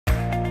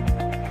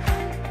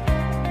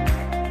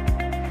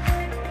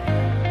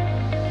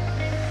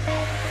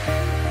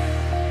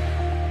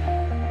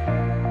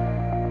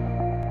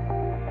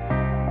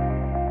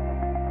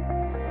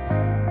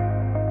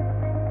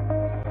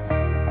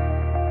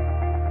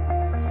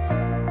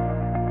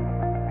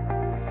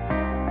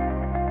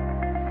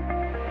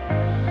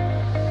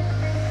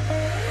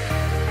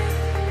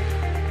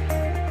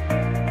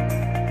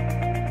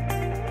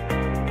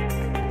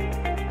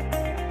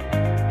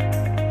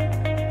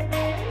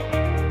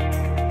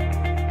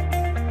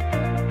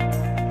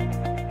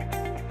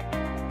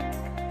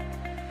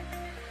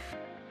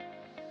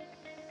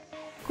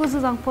Duptho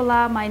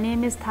Zangmo, my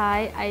name is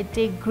Thai. I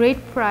take great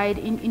pride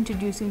in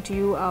introducing to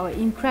you our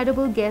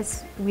incredible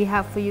guest we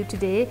have for you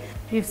today.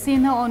 We've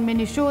seen her on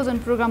many shows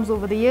and programs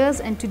over the years,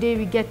 and today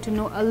we get to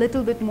know a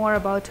little bit more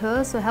about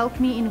her. So help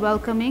me in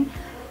welcoming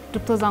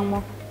Duptho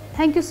Zangmo.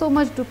 Thank you so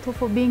much, Duptho,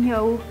 for being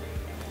here.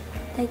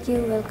 Thank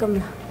you,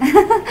 welcome.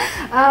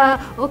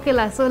 Okay,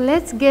 la. So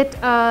let's get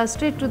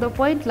straight to the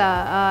point,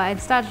 la, and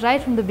start right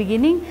from the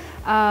beginning.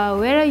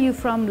 Where are you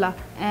from, la?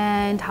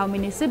 And how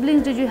many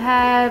siblings did you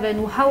have?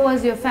 And how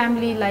was your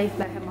family life,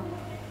 la,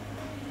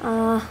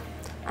 Hema?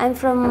 I'm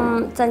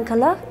from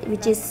Tshering,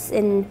 which is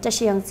in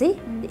Tshering Lham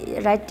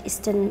Thaye, right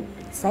eastern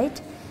side,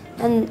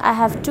 and I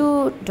have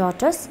two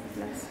daughters.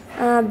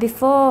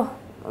 Before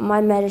my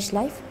marriage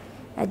life,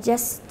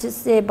 just to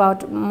say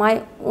about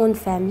my own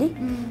family,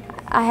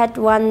 I had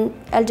one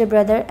elder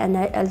brother and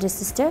an elder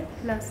sister.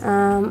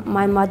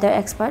 My mother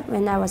expired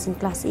when I was in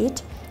class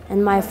 8,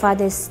 and my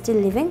father is still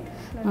living.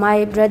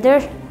 My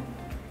brother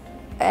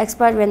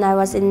expired when I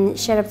was in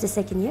Sherab the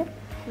second year,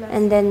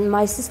 and then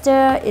my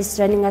sister is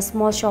running a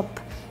small shop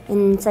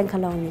in Tshering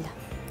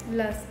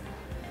Lham.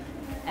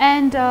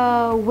 And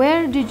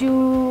where did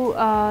you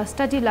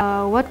study,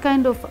 la? What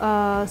kind of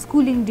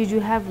schooling did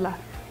you have, la?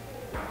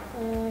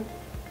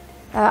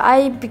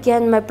 I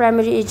began my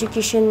primary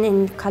education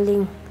in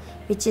Kanglung,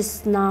 which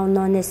is now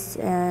known as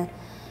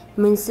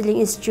Munseling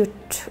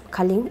Institute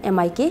Kanglung,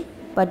 MIK,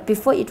 but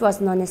before it was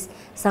known as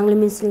Sangli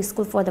Munseling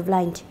School for the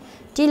Blind.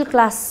 Till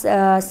class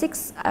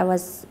 6, I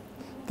was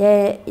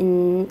there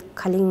in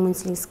Kanglung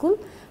Munseling School.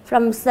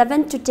 From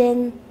 7 to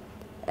 10,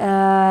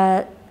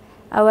 I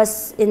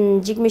was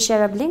in Jigme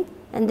Sharabling,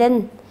 and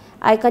then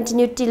I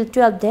continued till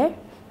 12 there,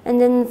 and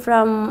then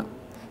from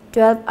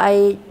 12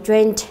 I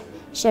joined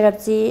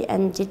Sherab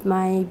and did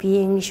my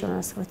BA English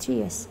Honours for 3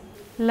 years.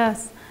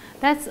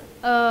 That's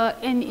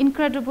an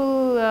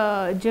incredible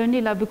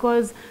journey, la,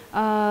 because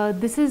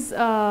this is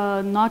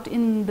not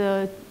in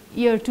the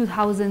year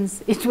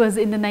 2000s, it was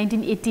in the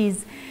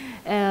 1980s.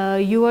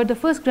 You were the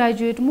first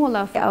graduate,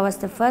 Mola. I was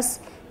the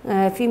first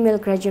female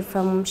graduate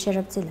from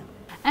Sherab.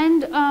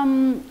 And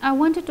I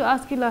wanted to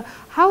ask you, la,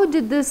 how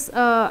did this,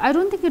 I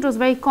don't think it was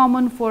very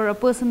common for a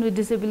person with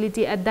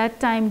disability at that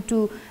time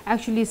to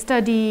actually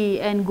study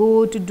and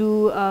go to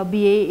do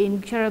BA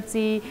in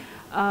Sherab.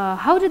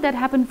 How did that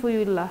happen for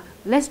you, la?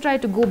 Let's try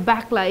to go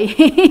back, like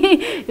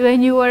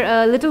when you were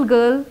a little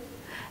girl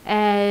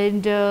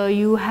and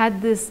you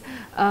had this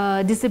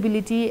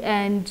disability,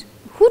 and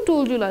who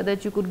told you, la,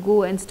 that you could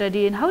go and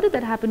study, and how did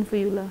that happen for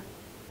you, la?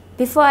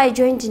 Before I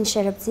joined in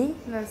Sherab,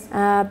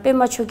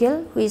 Pema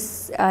Chogel, who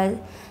is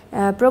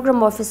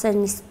program officer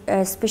in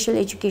special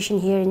education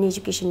here in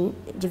education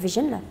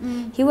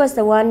division, he was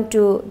the one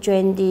to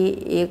join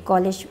the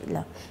college.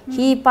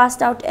 He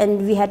passed out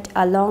and we had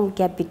a long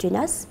gap between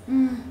us.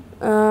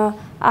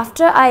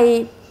 After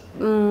I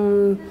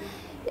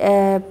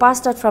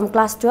passed out from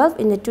class 12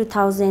 in the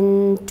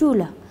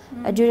 2002,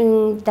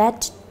 during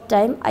that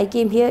time I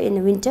came here in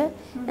the winter,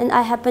 and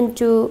I happened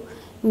to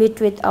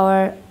meet with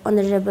our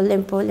Honorable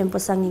Lempo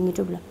Sanging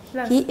Itubla.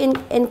 He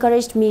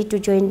encouraged me to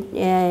join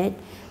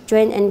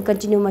and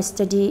continue my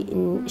study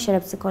in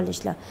Sherab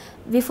College.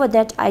 Before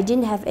that, I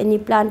didn't have any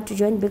plan to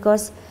join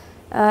because,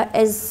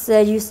 as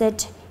you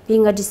said,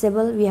 being a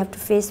disabled, we have to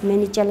face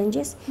many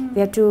challenges.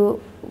 We have to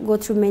go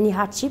through many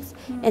hardships,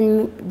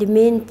 and the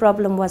main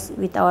problem was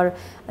with our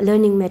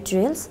learning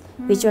materials,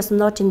 which was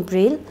not in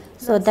Braille.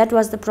 So that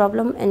was the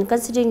problem, and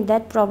considering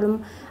that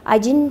problem, I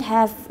didn't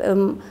have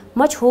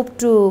much hope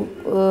to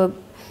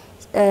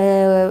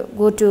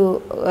go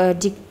to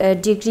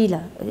degree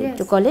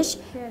to college.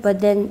 But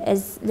then,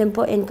 as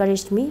Lempo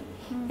encouraged me,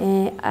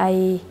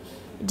 I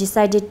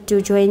decided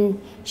to join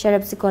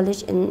Sherab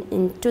College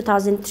in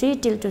 2003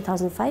 till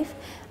 2005.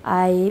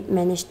 I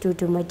managed to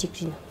do my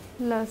degree.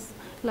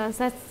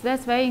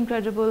 That's very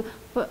incredible.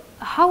 But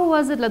how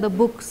was it, la, the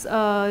books?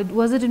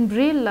 Was it in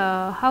Braille?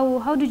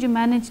 How did you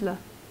manage, la?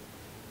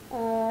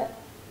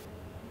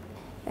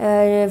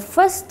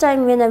 First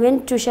time when I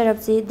went to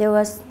Sherab, there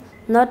was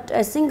not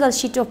a single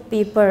sheet of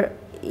paper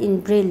in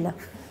Braille.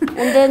 And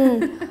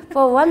then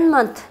for 1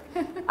 month,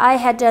 I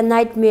had a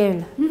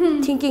nightmare,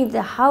 thinking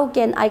that how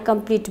can I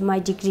complete my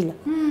degree.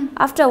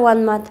 After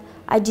 1 month,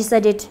 I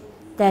decided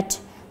that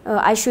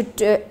I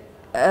should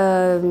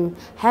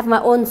have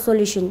my own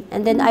solution,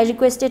 and then I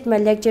requested my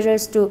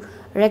lecturers to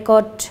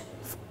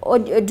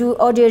do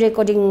audio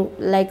recording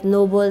like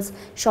novels,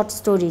 short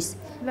stories,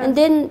 and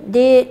then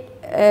they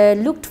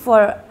looked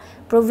for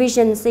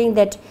provision, saying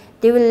that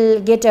they will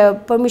get a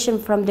permission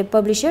from the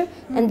publisher,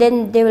 and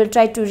then they will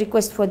try to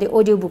request for the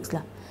audiobooks.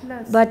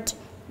 But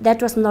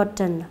that was not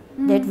done,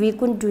 that we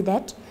couldn't do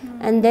that.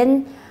 And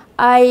then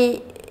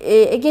I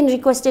again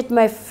requested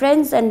my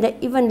friends and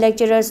even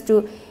lecturers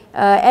to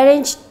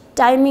arrange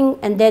timing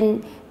and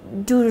then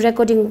do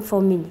recording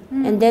for me.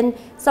 And then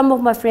some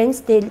of my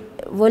friends, they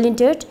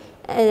volunteered,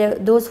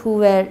 those who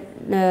were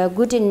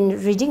good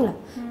in reading,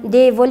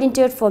 they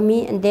volunteered for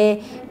me, and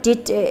they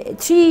did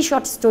 3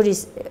 short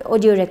stories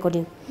audio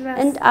recording.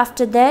 And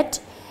after that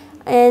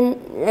And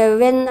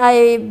when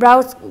I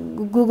browsed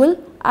Google,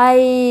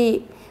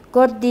 I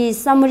got the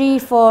summary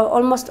for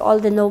almost all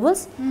the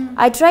novels.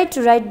 I tried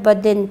to write,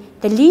 but then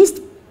the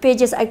least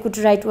pages I could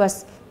write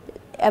was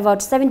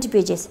about 70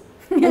 pages.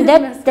 And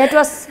that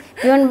was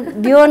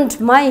beyond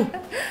my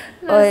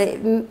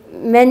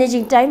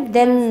managing time.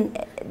 Then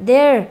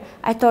there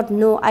I thought,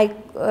 no,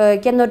 I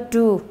cannot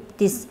do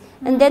this.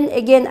 And then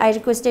again I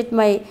requested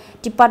my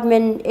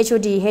department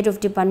HOD, head of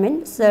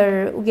department,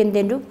 Sir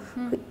Ugendendu,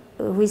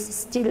 who is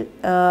still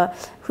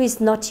who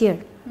is not here.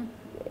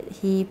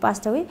 He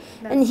passed away,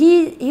 and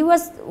he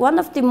was one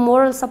of the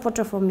moral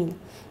supporter for me.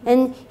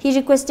 And he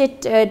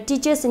requested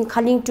teachers in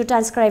Kanglung to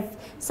transcribe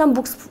some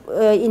books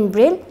in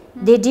Braille.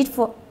 They did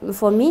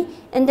for me,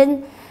 and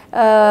then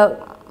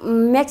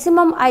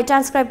maximum I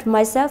transcribed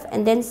myself,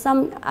 and then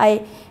some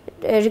I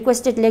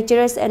requested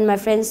lecturers and my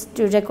friends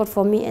to record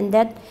for me, and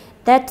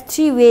that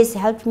 3 ways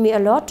helped me a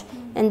lot.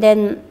 And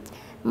then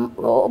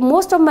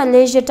most of my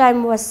leisure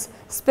time was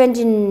spent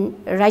in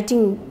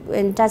writing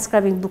and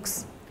transcribing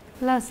books.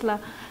 Lasla.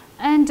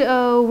 And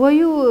were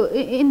you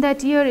in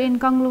that year in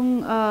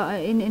Kanglung,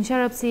 in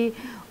Sharapsi,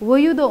 were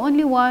you the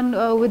only one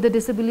with the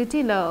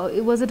disability?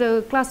 Was it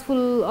a class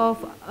full of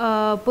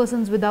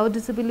persons without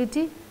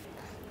disability?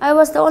 I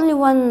was the only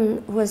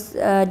one who was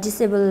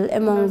disabled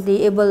among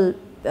the able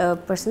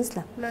persons.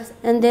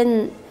 And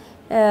then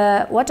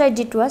what I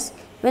did was,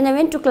 when I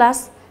went to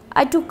class,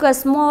 I took a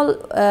small,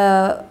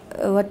 the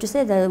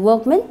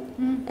Walkman.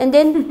 And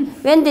then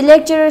when the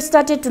lecturer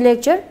started to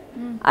lecture,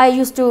 I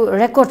used to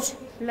record.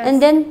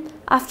 And then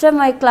after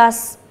my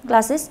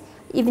classes,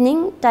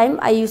 evening time,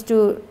 I used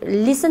to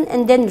listen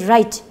and then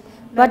write.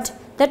 But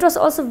that was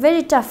also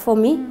very tough for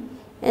me.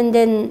 And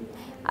then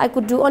I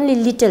could do only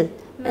little.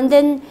 And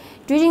then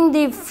during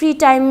the free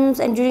times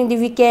and during the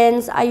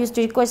weekends, I used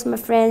to request my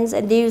friends,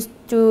 and they used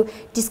to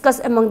discuss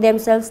among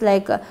themselves,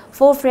 like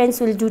 4 friends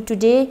will do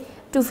today,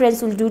 2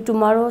 friends will do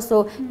tomorrow.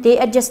 So they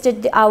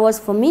adjusted the hours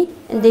for me,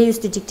 and they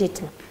used to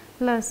dictate.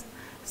 Plus,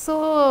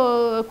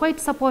 so quite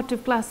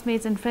supportive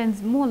classmates and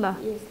friends, Mola.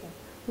 Yes.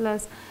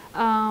 Plus,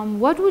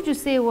 what would you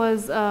say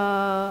was,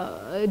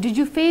 did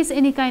you face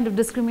any kind of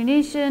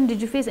discrimination?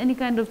 Did you face any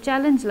kind of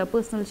challenge,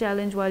 personal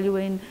challenge, while you were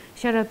in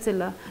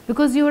Sharapsila?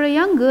 Because you were a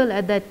young girl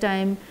at that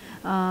time.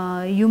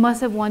 You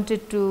must have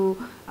wanted to,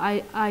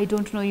 I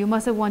don't know, you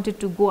must have wanted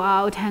to go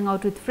out, hang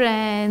out with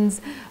friends,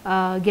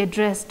 get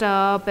dressed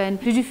up. And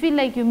did you feel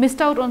like you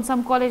missed out on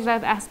some college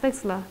life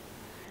aspects?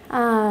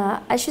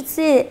 I should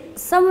say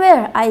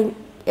somewhere I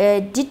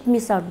did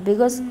miss out,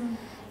 because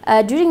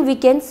during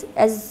weekends,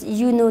 as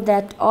you know,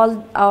 that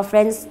all our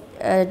friends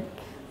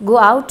go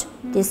out,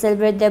 they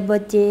celebrate their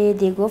birthday,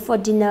 they go for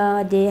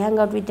dinner, they hang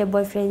out with their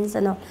boyfriends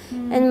and all.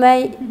 And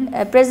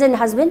my present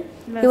husband,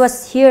 he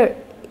was here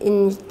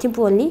in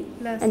Thimphu only,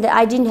 and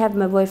I didn't have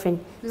my boyfriend.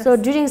 So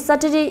during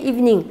Saturday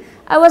evening,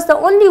 I was the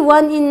only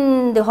one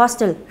in the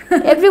hostel.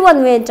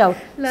 Everyone went out.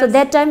 So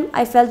that time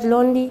I felt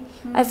lonely,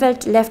 I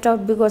felt left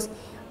out, because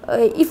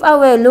if I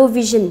were low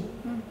vision,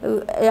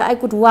 I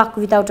could walk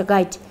without a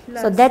guide.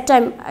 So that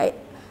time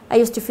I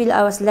used to feel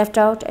I was left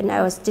out, and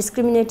I was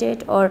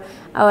discriminated, or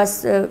I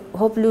was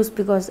hopeless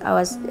because I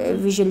was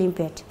visually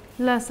impaired.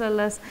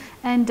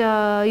 And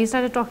you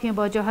started talking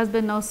about your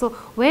husband now. So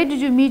where did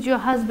you meet your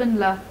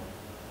husband?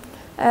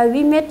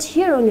 We met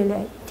here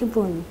only, Thimphu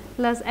only.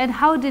 And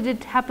how did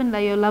it happen,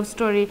 your love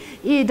story?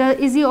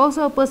 Is he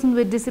also a person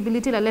with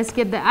disability? Let's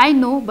get that. I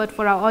know, but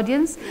for our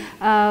audience,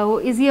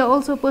 is he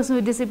also a person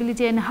with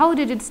disability, and how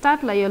did it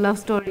start, your love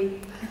story?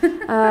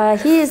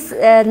 He is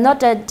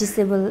not a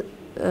disabled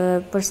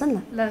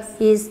person.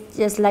 He is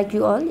just like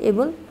you all,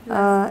 able.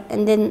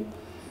 And then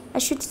I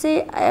should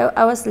say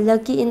I was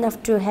lucky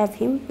enough to have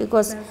him,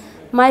 because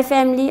my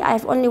family, I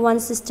have only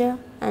one sister,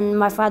 and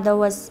my father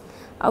was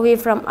away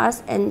from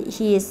us, and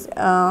he is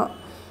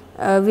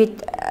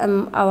with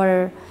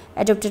our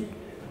adopted,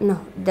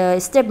 the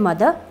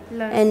stepmother,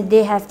 and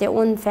they have their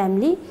own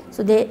family.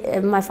 So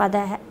my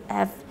father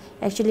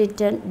actually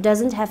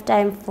doesn't have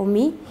time for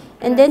me.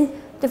 And then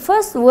the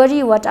first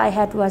worry what I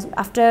had was,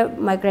 after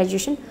my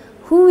graduation,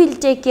 who will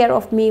take care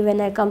of me when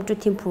I come to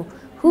Thimphu?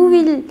 Who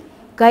will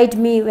guide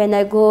me when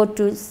I go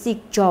to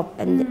seek job?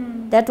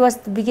 And that was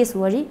the biggest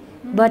worry.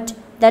 But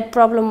that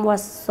problem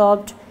was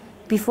solved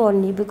before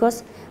only,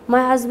 because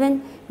my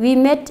husband, we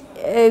met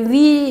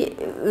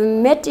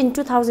in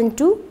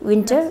 2002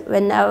 winter,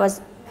 when I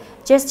was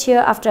just here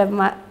after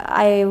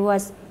I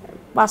was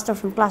passed out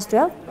from class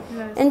 12.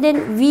 And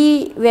then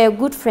we were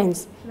good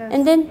friends.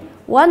 And then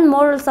one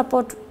moral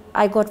support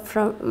I got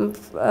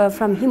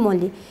from him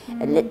only.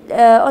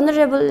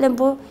 Honorable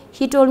Lempo,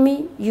 he told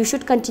me, you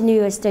should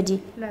continue your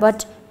study.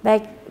 But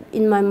back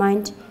in my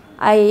mind,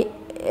 I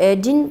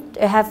didn't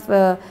have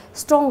a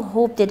strong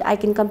hope that I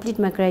can complete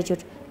my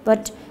graduate.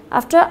 But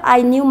after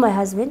I knew my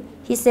husband,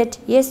 he said,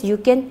 yes, you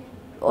can.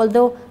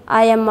 Although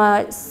I am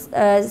a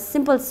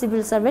simple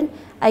civil servant,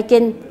 I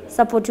can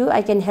support you,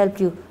 I can help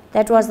you.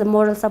 That was the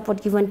moral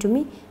support given to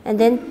me. And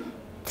then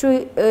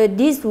through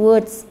these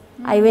words,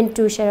 I went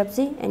to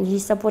Sharapsi and he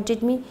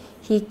supported me.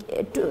 He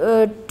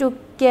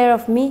took care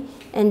of me,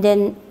 and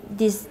then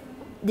this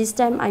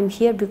time I'm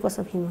here because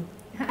of him.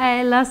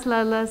 Las.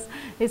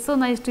 It's so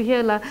nice to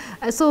hear, la.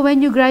 So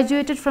when you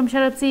graduated from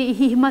Sharapsi,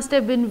 he must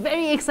have been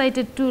very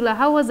excited too, la.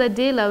 How was that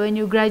day, la, when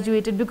you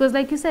graduated? Because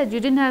like you said, you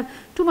didn't have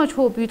too much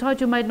hope. You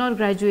thought you might not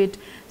graduate.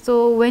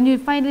 So when you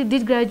finally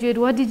did graduate,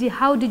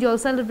 how did you all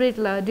celebrate,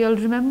 la? Do you all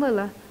remember,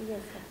 la?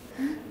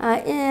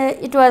 Yes.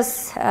 It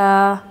was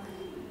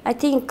I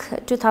think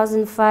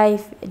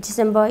 2005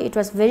 December. It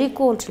was very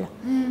cold.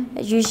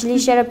 Usually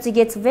Sharapsi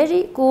gets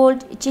very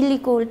cold, chilly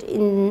cold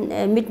in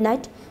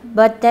midnight.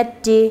 But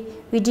that day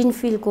we didn't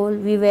feel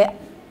cold. We were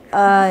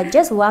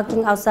just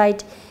walking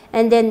outside,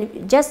 and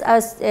then just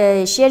us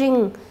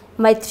sharing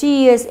my 3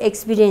 years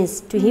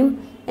experience to him.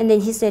 And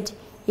then he said,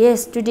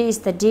 yes, today is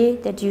the day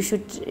that you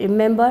should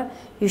remember,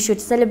 you should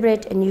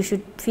celebrate, and you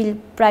should feel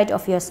pride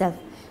of yourself.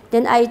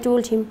 Then I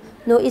told him,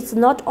 no, it's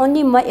not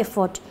only my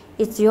effort,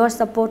 it's your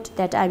support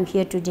that I'm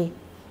here today.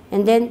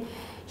 And then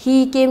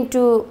he came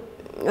to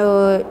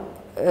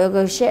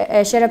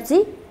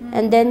Sharapsi,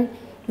 and then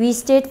we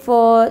stayed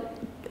for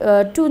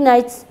 2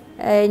 nights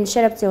in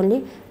Sharapsi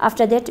only.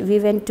 After that, we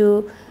went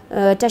to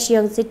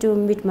Tashiyangsi to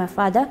meet my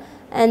father.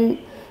 And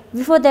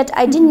before that,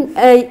 I didn't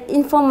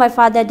inform my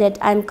father that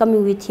I'm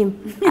coming with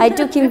him. I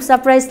took him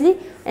surprisingly,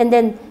 and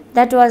then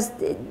that was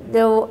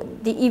the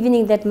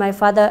evening that my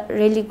father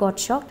really got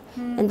shocked.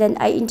 And then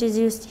I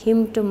introduced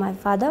him to my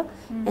father,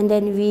 and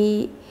then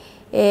we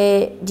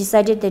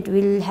decided that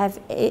we'll have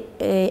a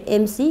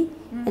MC.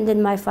 And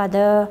then my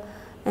father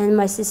and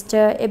my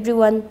sister,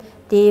 everyone,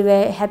 they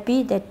were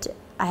happy that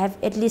I have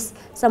at least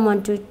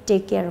someone to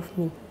take care of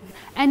me.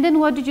 And then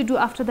what did you do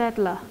after that,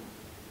 la?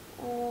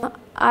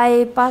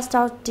 I passed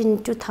out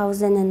in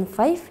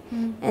 2005,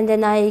 and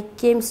then I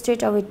came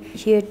straight away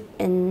here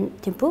in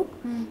Thimphu,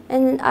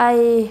 and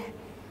I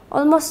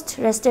almost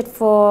rested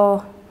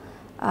for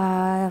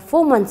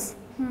 4 months.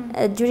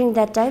 During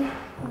that time,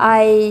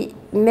 I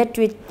met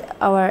with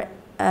our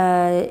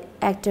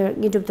actor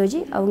Duptho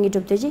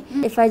Zangmo.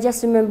 If I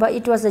just remember,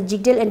 it was a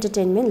Jigdale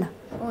entertainment,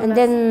 and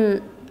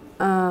then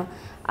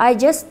I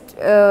just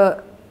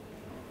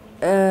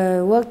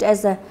worked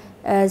as a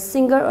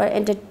singer or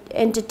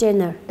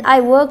entertainer.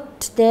 I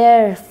worked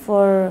there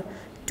for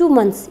 2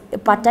 months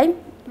part-time,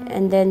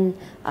 and then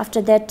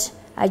after that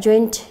I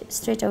joined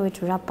straight away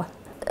to Rapa.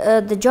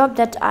 The job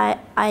that I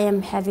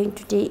am having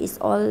today is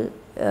all,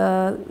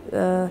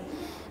 the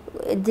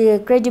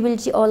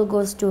credibility all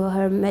goes to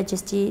Her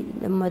Majesty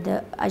the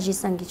Mother Ajit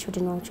Sangye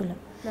Chhoden Wangchula.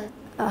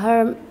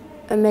 Her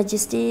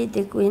Majesty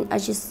the Queen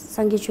Ajit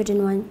Sangye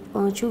Chhoden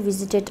Wangchu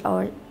visited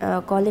our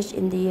college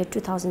in the year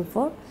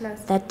 2004.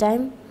 That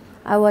time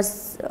I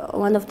was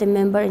one of the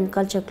member in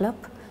culture club.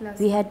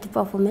 We had the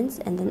performance,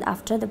 and then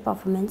after the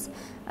performance,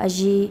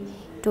 Aji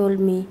told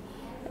me,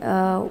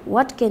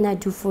 what can I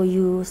do for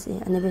you?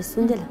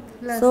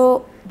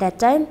 So that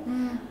time,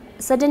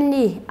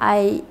 suddenly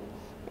I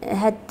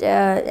had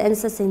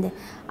answer saying that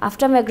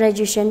after my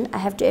graduation, I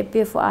have to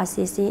appear for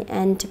RCC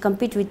and to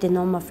compete with the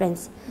normal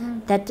friends.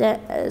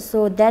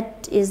 So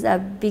that is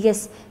the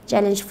biggest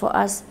challenge for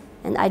us,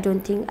 and I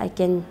don't think I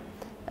can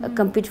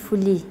compete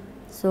fully.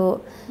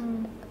 So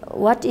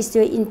what is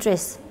your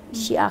interest?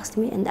 She asked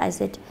me, and I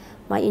said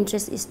my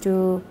interest is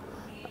to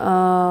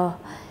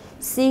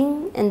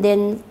sing, and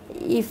then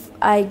if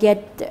I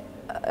get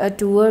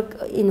to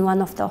work in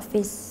one of the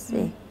office.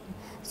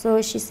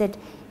 So she said,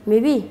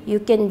 maybe you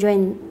can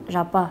join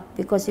Rapa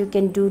because you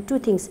can do 2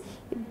 things.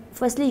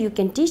 Firstly, you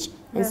can teach,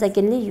 and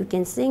secondly, you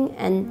can sing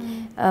and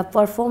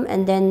perform,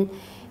 and then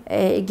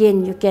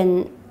again you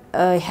can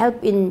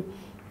help in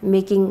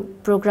making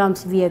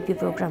programs, VIP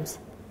programs.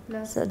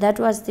 So that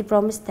was the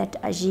promise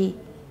that Aji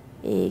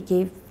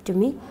gave to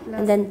me.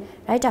 And then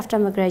right after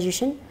my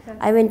graduation,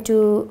 I went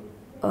to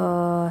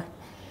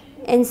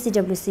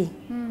NCWC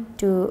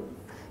to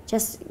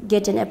just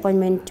get an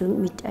appointment to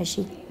meet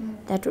Aji.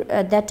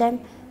 At that time,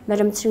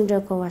 Madam Tshering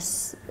Lham Thaye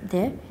was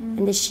there,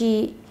 and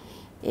she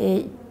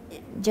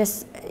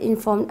just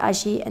informed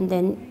Aji, and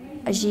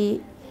then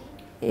Aji,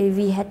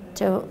 we had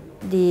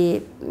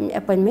the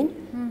appointment,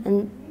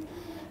 and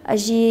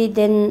Aji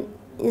then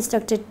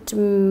instructed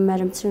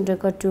Madam Tshering Lham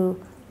Thaye to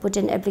put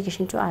an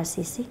application to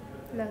RCC.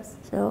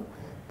 So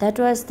that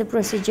was the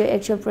procedure,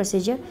 actual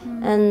procedure.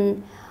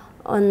 And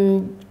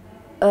on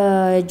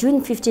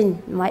June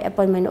 15, my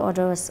appointment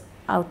order was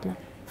out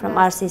from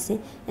RCC,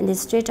 and then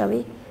straight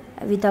away,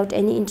 without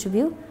any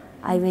interview,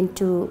 I went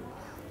to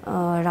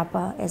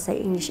Rapa as an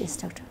English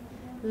instructor.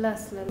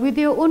 With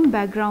your own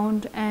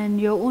background and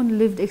your own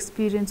lived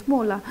experience,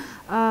 Mola,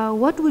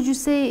 what would you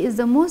say is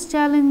the most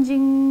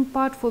challenging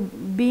part for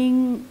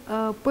being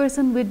a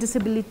person with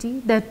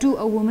disability, that too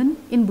a woman,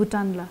 in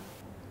Bhutan?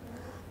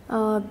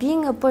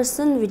 Being a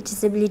person with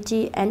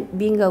disability and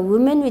being a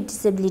woman with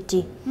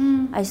disability,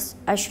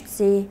 I should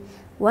say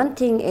one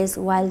thing is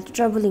while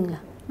traveling.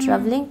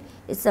 Traveling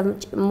is the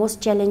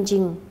most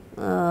challenging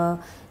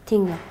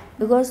thing,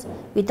 because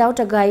without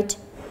a guide,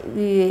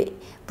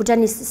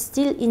 Bhutan is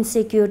still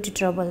insecure to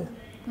travel.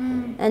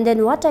 And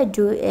then what I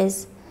do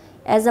is,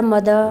 as a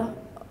mother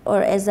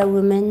or as a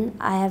woman,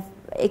 I have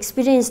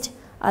experienced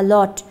a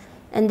lot.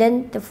 And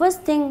then the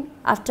first thing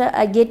after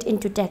I get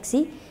into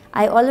taxi,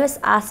 I always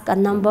ask a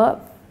number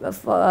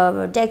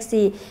for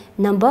taxi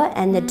number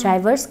and the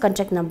driver's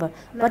contact number.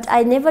 But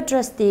I never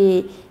trust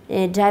the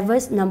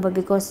driver's number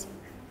because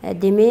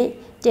they may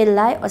tell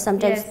lie, or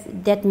sometimes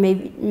that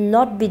may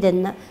not be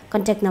the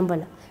contact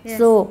number.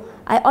 So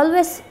I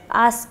always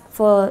ask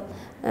for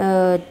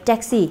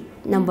taxi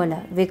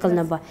number, vehicle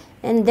number.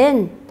 And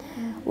then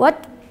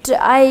what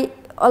I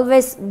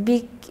always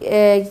be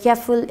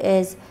careful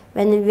is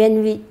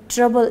when we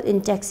travel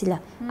in taxi,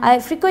 I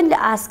frequently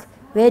ask,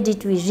 where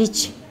did we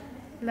reach?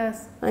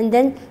 And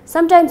then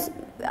sometimes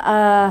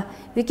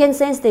we can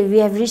sense that we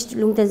have reached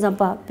Lungten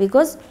Zampa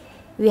because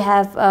we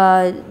have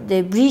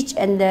the bridge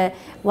and the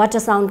water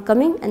sound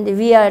coming, and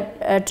we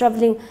are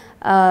traveling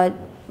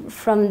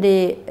from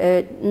the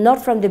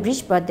not from the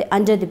bridge but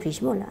under the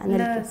bridge.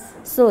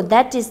 So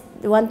that is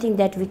one thing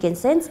that we can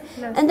sense.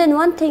 And then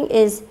one thing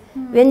is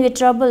when we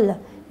travel,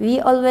 we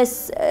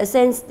always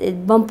sense the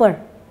bumper,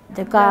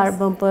 the car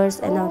bumpers,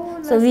 and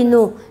all. So we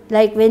know,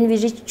 like when we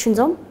reach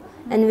Chunzom,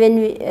 and when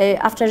we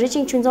after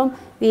reaching Chunzom,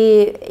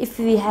 if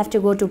we have to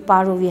go to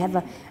Paro, we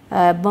have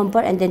a bumper,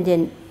 and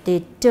then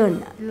they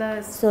turn.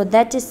 So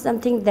that is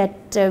something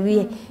that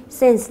we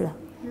sense.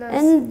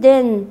 And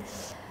then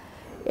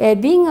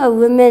being a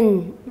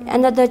woman,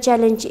 another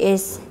challenge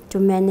is to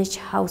manage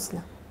house.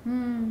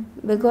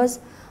 Because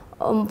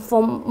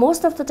for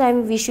most of the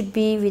time we should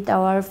be with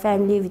our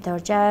family, with our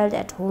child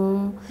at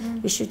home.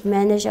 We should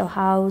manage our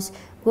house,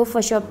 go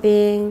for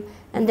shopping,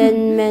 and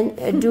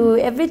then do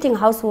everything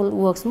household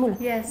works.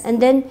 And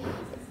then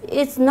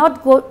it's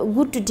not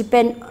good to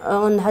depend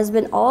on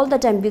husband all the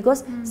time,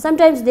 because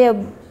sometimes they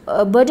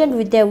are burdened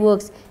with their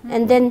works,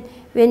 and then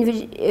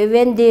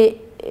when they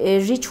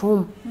reach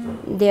home,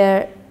 they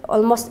are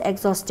almost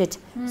exhausted.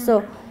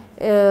 So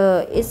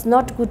it's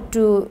not good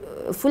to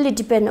fully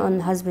depend on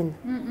husband.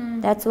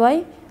 That's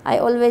why I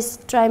always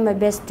try my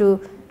best to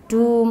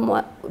do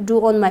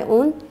on my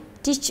own,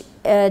 teach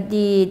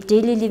the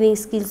daily living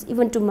skills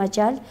even to my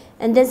child.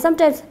 And then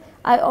sometimes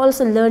I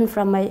also learn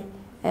from my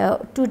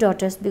two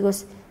daughters,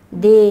 because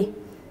they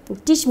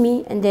teach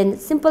me, and then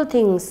simple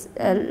things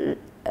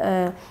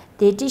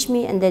they teach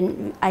me, and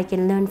then I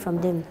can learn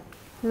from them.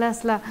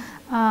 Lasla,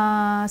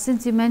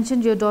 since you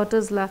mentioned your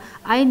daughters,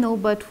 I know,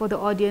 but for the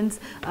audience,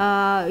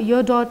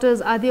 your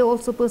daughters, are they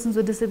also persons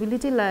with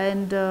disability?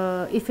 And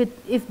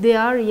if they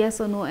are, yes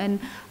or no? And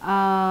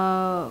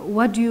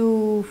what do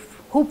you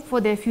hope for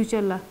their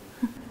future?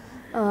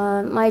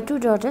 My two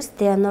daughters,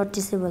 they are not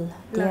disabled.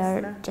 They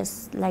are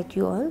just like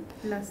you all.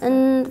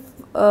 And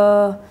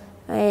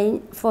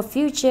for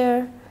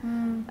future,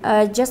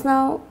 just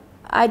now,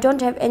 I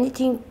don't have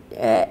anything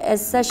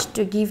as such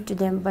to give to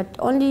them, but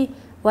only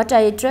what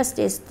I trust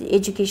is the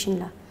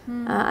education.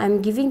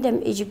 I'm giving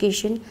them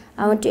education.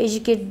 I want to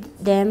educate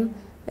them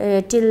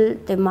till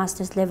the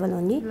master's level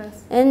only.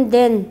 And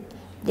then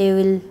they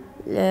will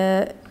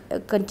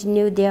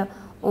continue their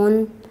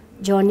own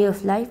journey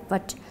of life.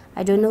 But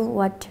I don't know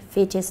what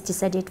fate has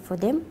decided for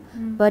them.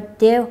 But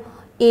their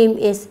aim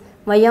is,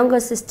 my younger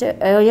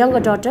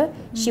daughter,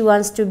 she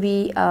wants to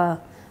be a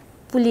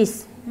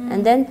police.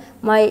 And then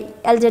my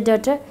elder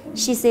daughter,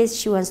 she says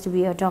she wants to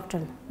be a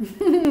doctor.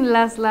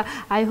 Lasla,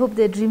 I hope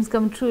their dreams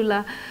come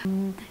true.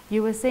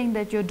 You were saying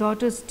that your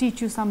daughters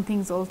teach you some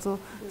things also.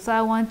 So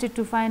I wanted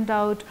to find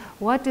out,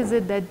 what is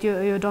it that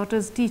your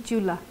daughters teach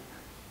you?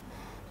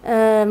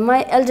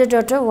 My elder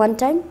daughter, one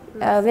time,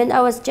 when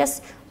I was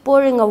just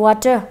pouring a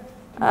water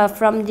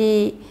from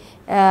the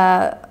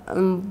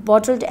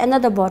bottle to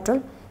another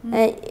bottle,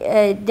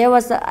 there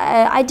was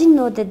I didn't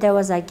know that there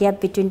was a gap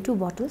between two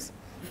bottles.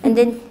 And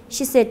then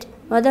she said,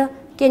 "Mother,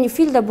 can you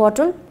fill the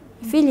bottle?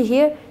 Fill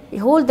here,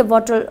 hold the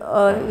bottle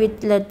with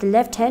the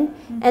left hand,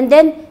 and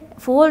then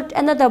hold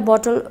another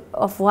bottle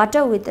of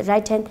water with the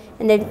right hand,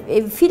 and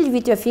then fill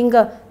with your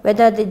finger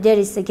whether there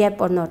is a gap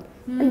or not."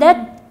 And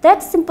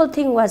that simple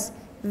thing was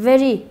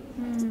very,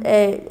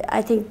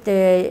 I think,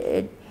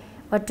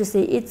 what to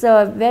say, it's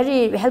a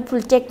very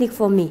helpful technique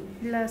for me.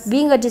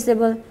 Being a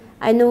disabled,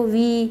 I know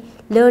we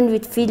learn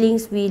with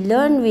feelings, we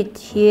learn with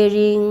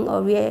hearing,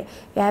 or we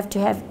have to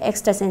have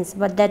extra sense.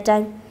 But that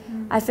time,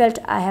 I felt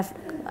I have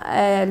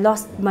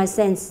lost my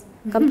sense,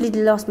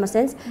 completely lost my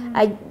sense.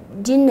 I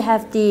didn't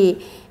have the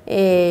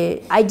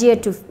idea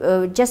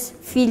to just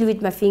feel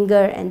with my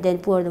finger and then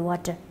pour the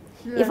water.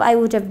 If I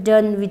would have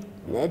done with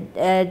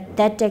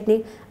that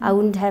technique, I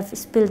wouldn't have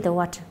spilled the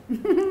water.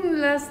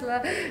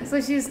 So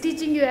she's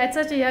teaching you at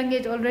such a young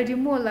age already,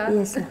 Mola.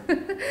 Yes, sir.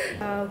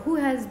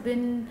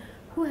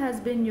 Who has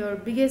been your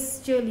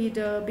biggest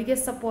cheerleader,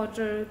 biggest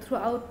supporter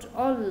throughout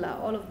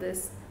all of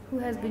this? Who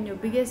has been your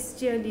biggest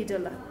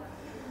cheerleader?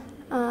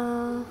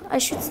 I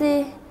should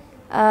say,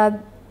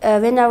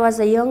 when I was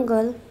a young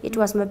girl, it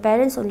was my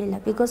parents only,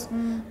 because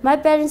my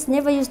parents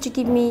never used to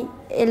keep me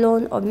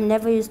alone, or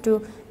never used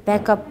to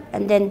back up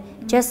and then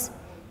just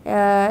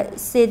share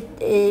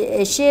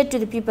to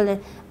the people that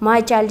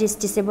my child is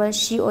disabled,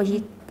 she or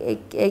he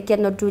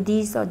cannot do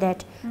this or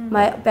that.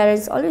 My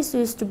parents always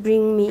used to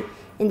bring me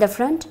in the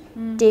front,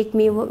 take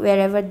me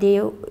wherever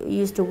they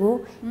used to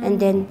go, and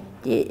then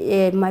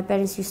my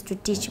parents used to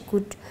teach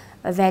good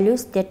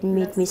values that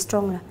made me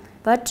stronger.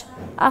 But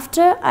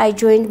after I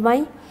joined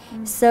my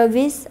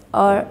service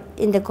or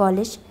in the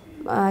college,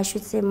 I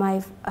should say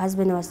my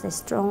husband was a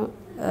strong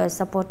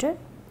supporter.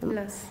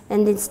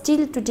 And then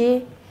still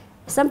today,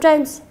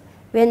 sometimes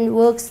when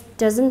works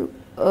doesn't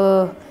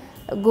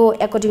go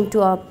according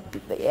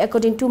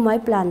to my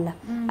plan,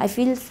 I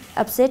feel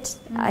upset,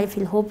 I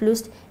feel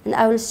hopeless, and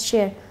I will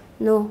share,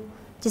 no,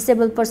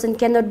 disabled person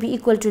cannot be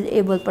equal to the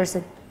able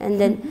person. And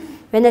then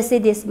when I say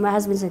this, my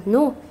husband said,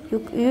 no,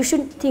 you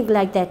shouldn't think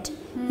like that.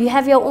 You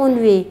have your own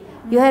way,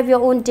 you have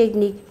your own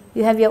technique,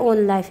 you have your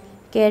own life,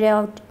 carry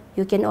out,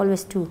 you can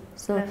always do.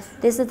 So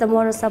this is the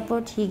moral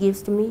support he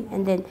gives to me,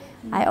 and then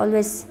I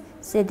always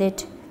say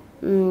that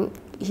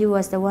he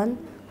was the one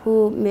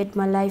who made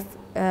my life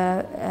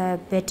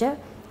better.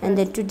 And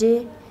then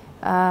today,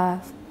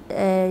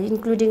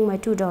 including my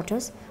 2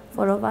 daughters,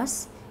 4 of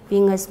us,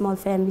 being a small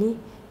family,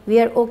 we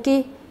are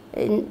okay,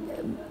 and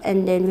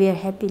then we are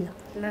happy.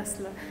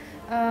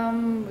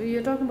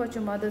 You're talking about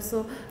your mother,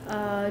 so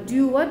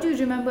what do you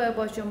remember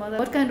about your mother?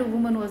 What kind of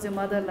woman was your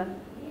mother?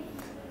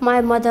 My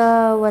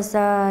mother was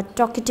a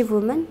talkative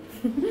woman.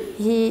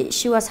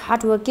 She was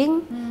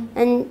hardworking,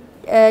 and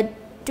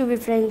to be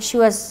frank, she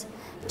was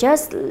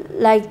just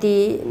like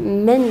the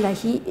men. Like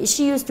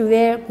she used to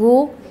wear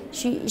go.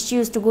 She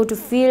used to go to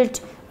field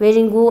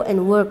wearing go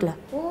and work.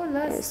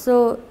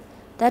 So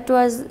that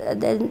was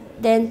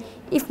then.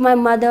 If my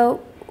mother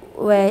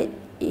were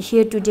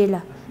here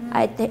today,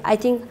 I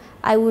think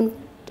I wouldn't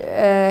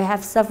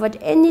have suffered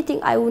anything.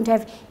 I wouldn't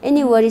have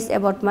any worries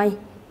about my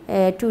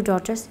 2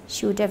 daughters.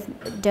 She would have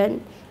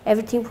done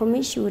everything for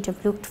me. She would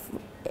have looked for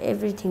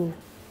everything.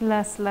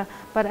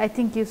 But I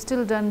think you've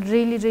still done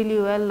really, really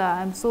well.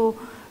 I'm so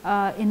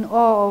in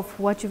awe of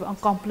what you've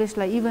accomplished.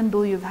 Even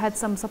though you've had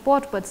some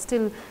support, but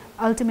still,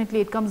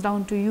 ultimately, it comes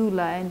down to you.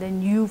 And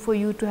then for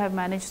you to have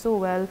managed so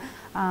well,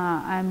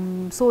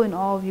 I'm so in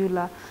awe of you.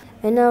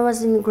 When I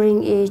was in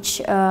growing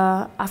age,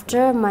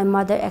 after my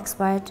mother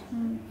expired,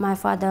 my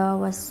father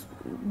was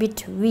a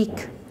bit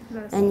weak,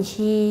 and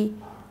he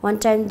one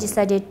time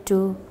decided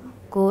to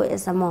go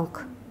as a monk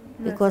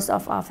because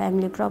of our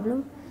family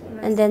problem.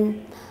 And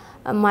then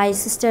my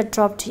sister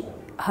dropped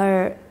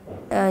her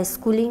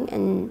schooling,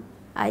 and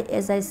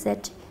as I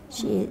said,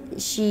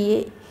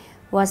 she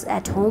was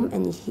at home,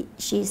 and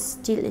she's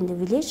still in the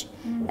village.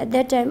 At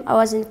that time, I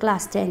was in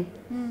class 10,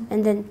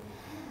 and then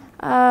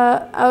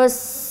I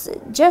was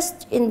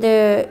just in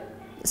the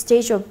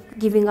stage of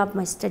giving up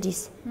my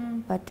studies.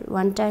 But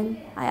one time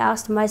I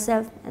asked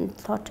myself and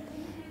thought,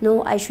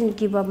 no, I shouldn't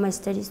give up my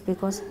studies,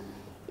 because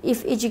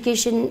if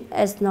education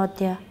is not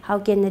there, how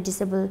can a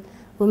disabled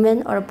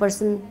woman or a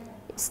person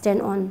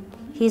stand on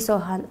his or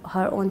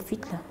her own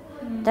feet?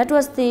 That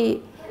was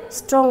the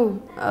strong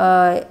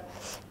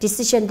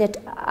decision that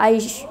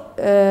I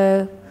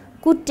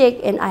could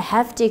take, and I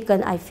have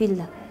taken, I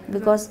feel,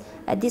 because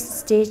at this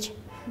stage,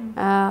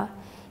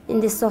 in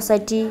this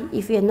society,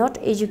 if we are not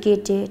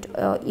educated,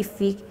 or if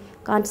we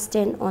can't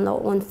stand on our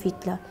own feet,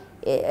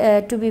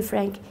 to be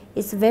frank,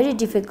 it's very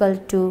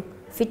difficult to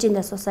fit in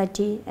the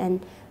society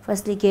and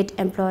firstly get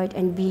employed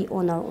and be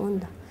on our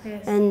own.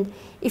 And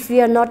if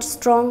we are not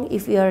strong,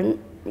 if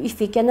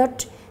we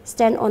cannot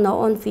stand on our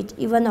own feet,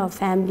 even our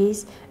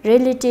families,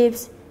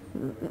 relatives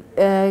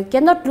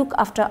cannot look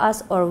after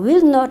us or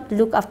will not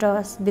look after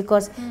us,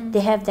 because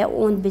they have their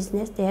own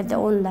business, they have their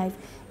own life,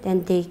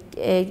 then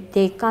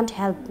they can't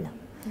help.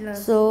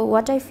 So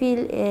what I feel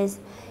is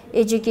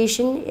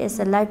education is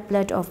a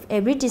lifeblood of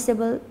every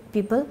disabled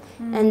people.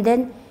 And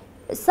then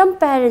some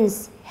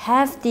parents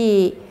have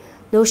the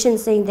notion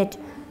saying that,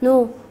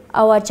 no,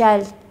 our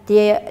child,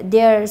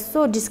 they are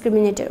so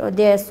discriminated, or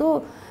they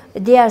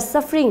are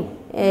suffering,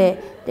 that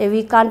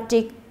we can't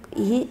take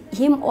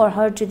him or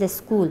her to the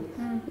school.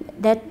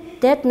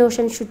 That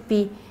notion should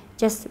be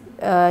just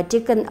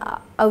taken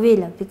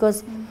away,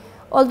 because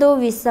although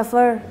we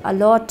suffer a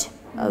lot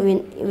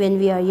when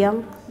we are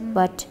young,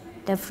 but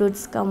the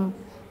fruits come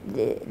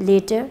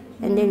later,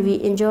 and then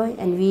we enjoy,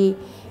 and we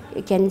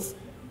can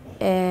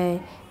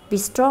be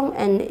strong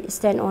and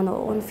stand on our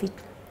own feet.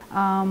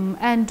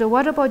 And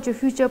what about your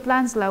future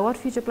plans? What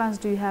future plans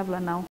do you have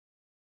now?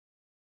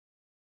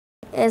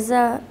 As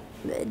a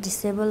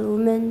disabled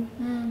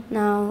woman,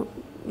 now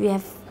we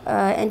have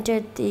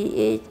entered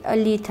the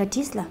early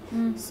 30s.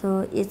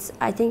 So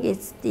I think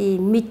it's the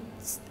mid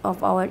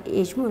of our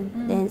age,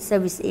 then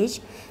service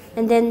age.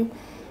 And then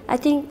I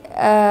think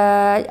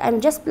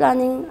I'm just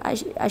planning,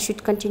 I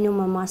should continue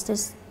my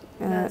master's.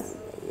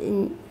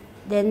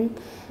 Then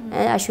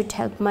I should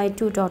help my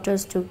 2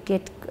 daughters to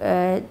get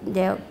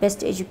their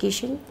best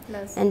education,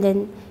 and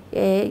then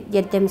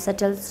get them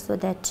settled, so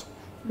that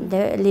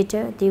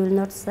later they will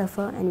not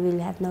suffer and will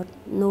have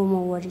no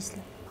more worries.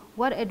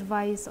 What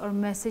advice or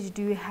message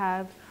do you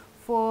have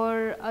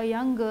for a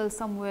young girl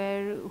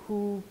somewhere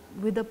who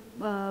with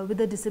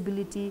a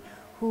disability,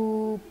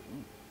 who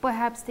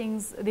perhaps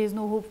there's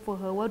no hope for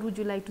her, what would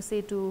you like to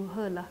say to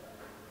her?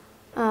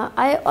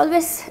 I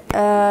always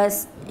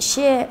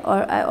share,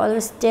 or I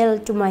always tell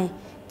to my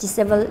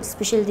disabled,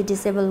 especially the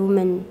disabled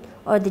women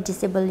or the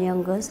disabled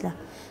young girls,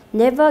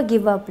 never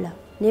give up,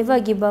 never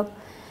give up.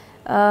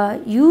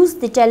 Use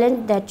the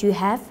talent that you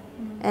have,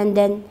 and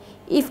then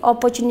if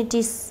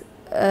opportunities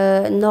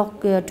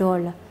knock your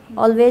door,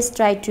 always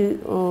try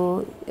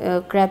to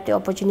grab the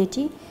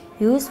opportunity,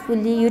 use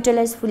fully,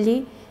 utilize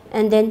fully,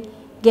 and then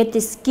get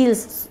the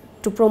skills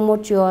to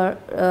promote your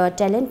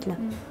talent,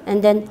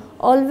 and then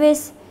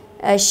always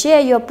share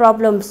your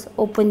problems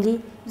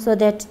openly, so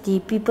that the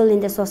people in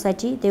the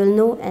society, they will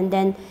know, and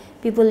then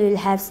people will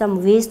have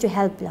some ways to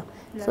help,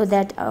 so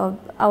that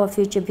our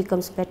future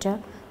becomes better.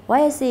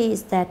 Why I say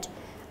is that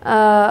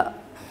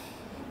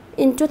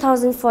in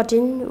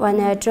 2014,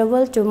 when I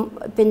traveled to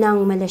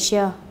Penang,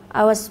 Malaysia,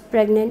 I was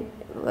pregnant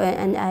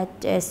and I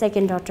had a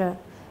second daughter,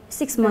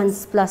 6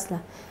 months plus.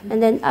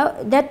 And then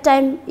that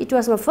time, it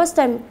was my first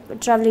time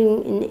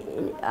traveling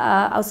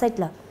outside.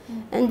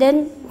 And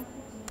then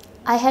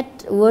I had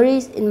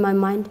worries in my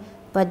mind,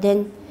 but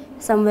then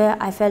somewhere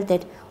I felt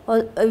that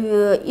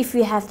if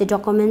we have the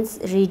documents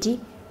ready,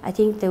 I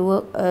think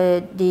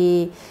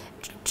the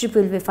trip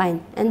will be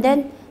fine. And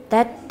then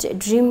that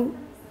dream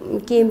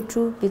came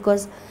true,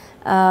 because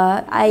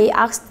I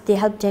asked the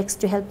help desk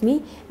to help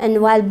me,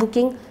 and while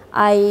booking,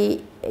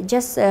 I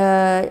just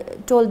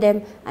told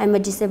them I'm a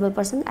disabled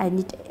person, I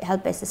need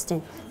help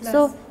assistant. Yes.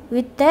 So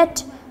with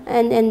that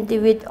and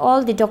with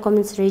all the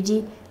documents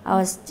ready,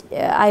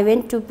 I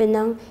went to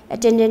Penang,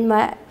 attended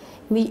my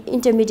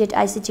intermediate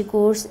ICT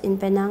course in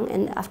Penang,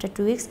 and after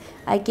 2 weeks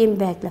I came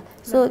back.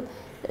 So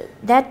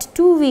that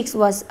 2 weeks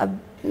was a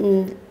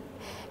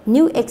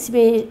new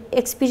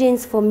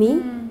experience for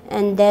me,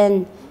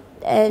 and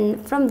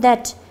from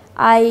that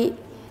I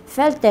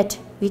felt that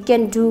we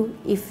can do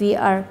if we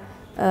are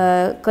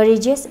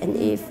courageous, and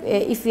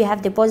if we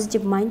have the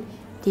positive mind,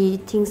 the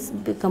things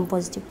become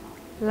positive.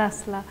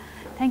 Lasla,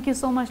 thank you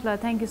so much,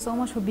 thank you so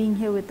much for being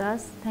here with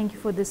us. Thank you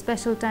for this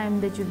special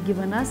time that you've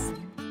given us.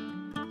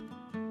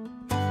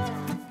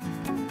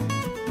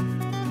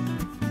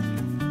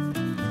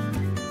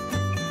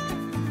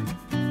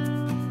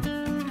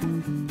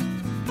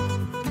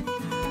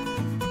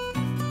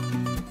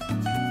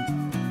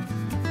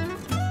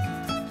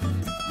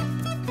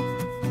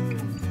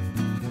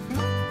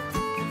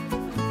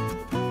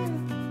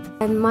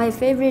 And my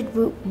favorite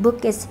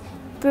book is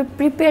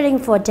Preparing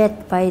for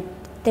Death by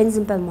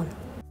Tenzin Palmo.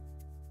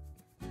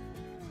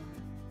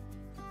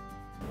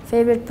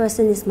 Favorite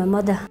person is my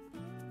mother.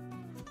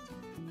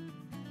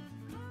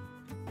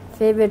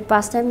 Favorite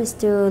pastime is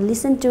to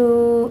listen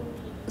to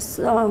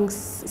songs,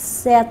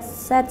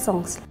 sad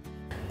songs,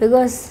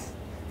 because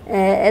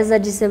as a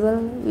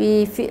disabled,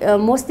 we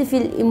mostly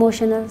feel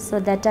emotional.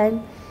 So that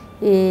time,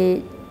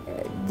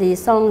 the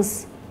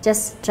songs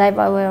just drive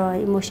our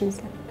emotions.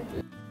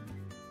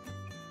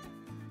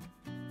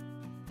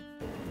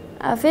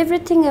 A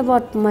favorite thing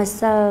about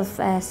myself,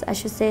 as I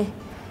should say,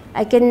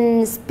 I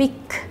can speak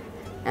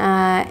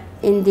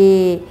in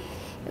the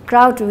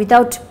crowd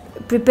without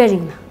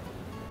preparing.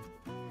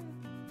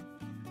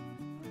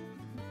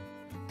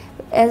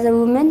 As a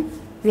woman,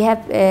 we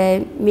have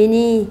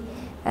many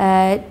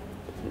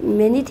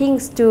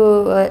things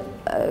to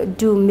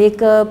do,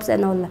 makeups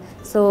and all.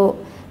 So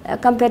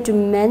compared to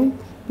men,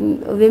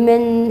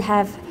 women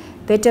have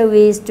better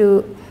ways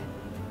to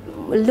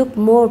look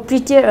more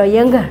prettier or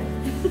younger.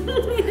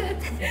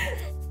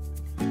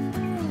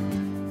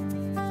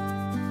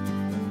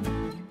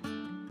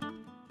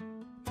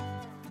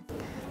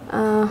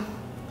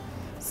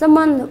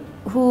 Someone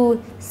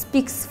who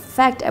speaks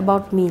fact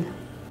about me.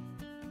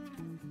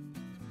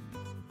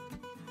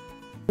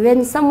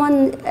 When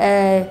someone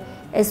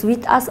is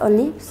with us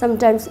only,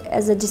 sometimes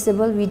as a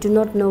disabled, we do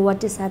not know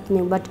what is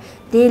happening, but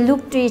they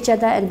look to each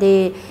other and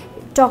they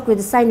talk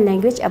with sign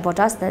language about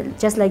us,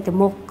 just like the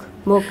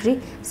mockery.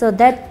 So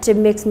that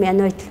makes me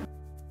annoyed.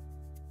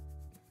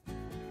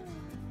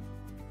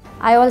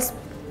 I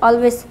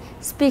always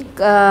speak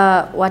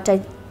what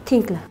I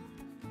think.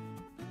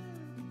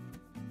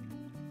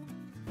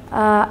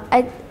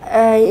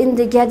 In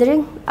the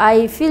gathering,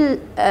 I feel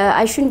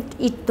I shouldn't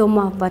eat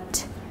doma,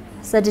 but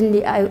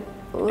suddenly I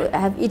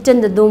have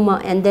eaten the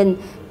doma, and then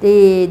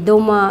the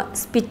doma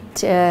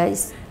spit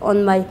is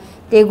on my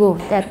ego.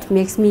 That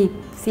makes me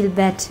feel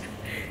bad.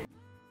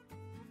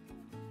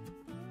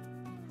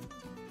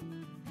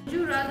 Would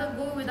you rather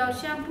go without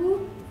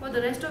shampoo for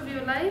the rest of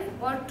your life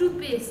or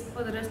toothpaste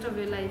for the rest of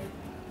your life?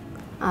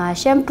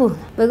 Shampoo,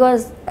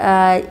 because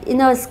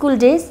in our school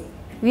days,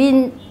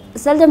 we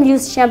seldom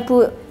use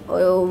shampoo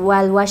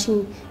while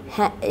washing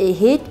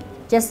head.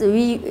 Just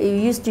we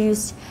used to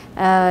use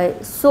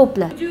soap.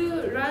 Would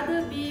you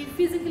rather be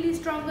physically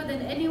stronger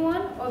than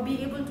anyone or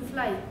be able to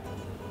fly?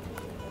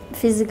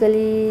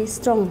 Physically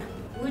strong.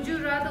 Would you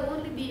rather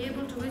only be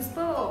able to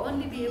whisper or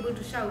only be able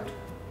to shout?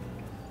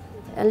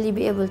 Only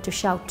be able to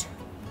shout.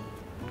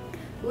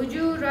 Would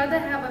you rather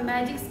have a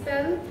magic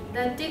spell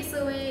that takes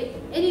away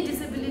any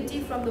disability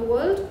from the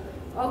world,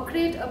 or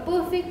create a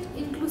perfect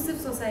inclusive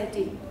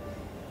society?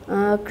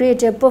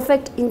 Create a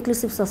perfect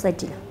inclusive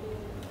society,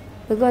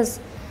 because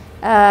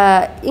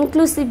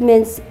inclusive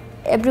means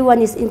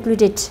everyone is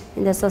included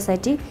in the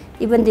society,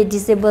 even the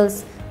disabled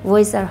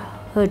voice are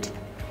heard.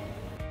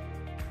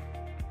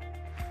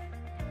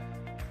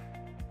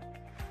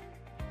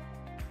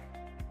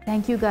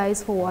 Thank you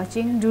guys for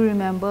watching. Do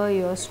remember,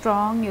 you're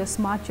strong, you're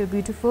smart, you're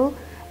beautiful,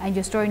 and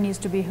your story needs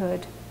to be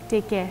heard.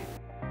 Take care.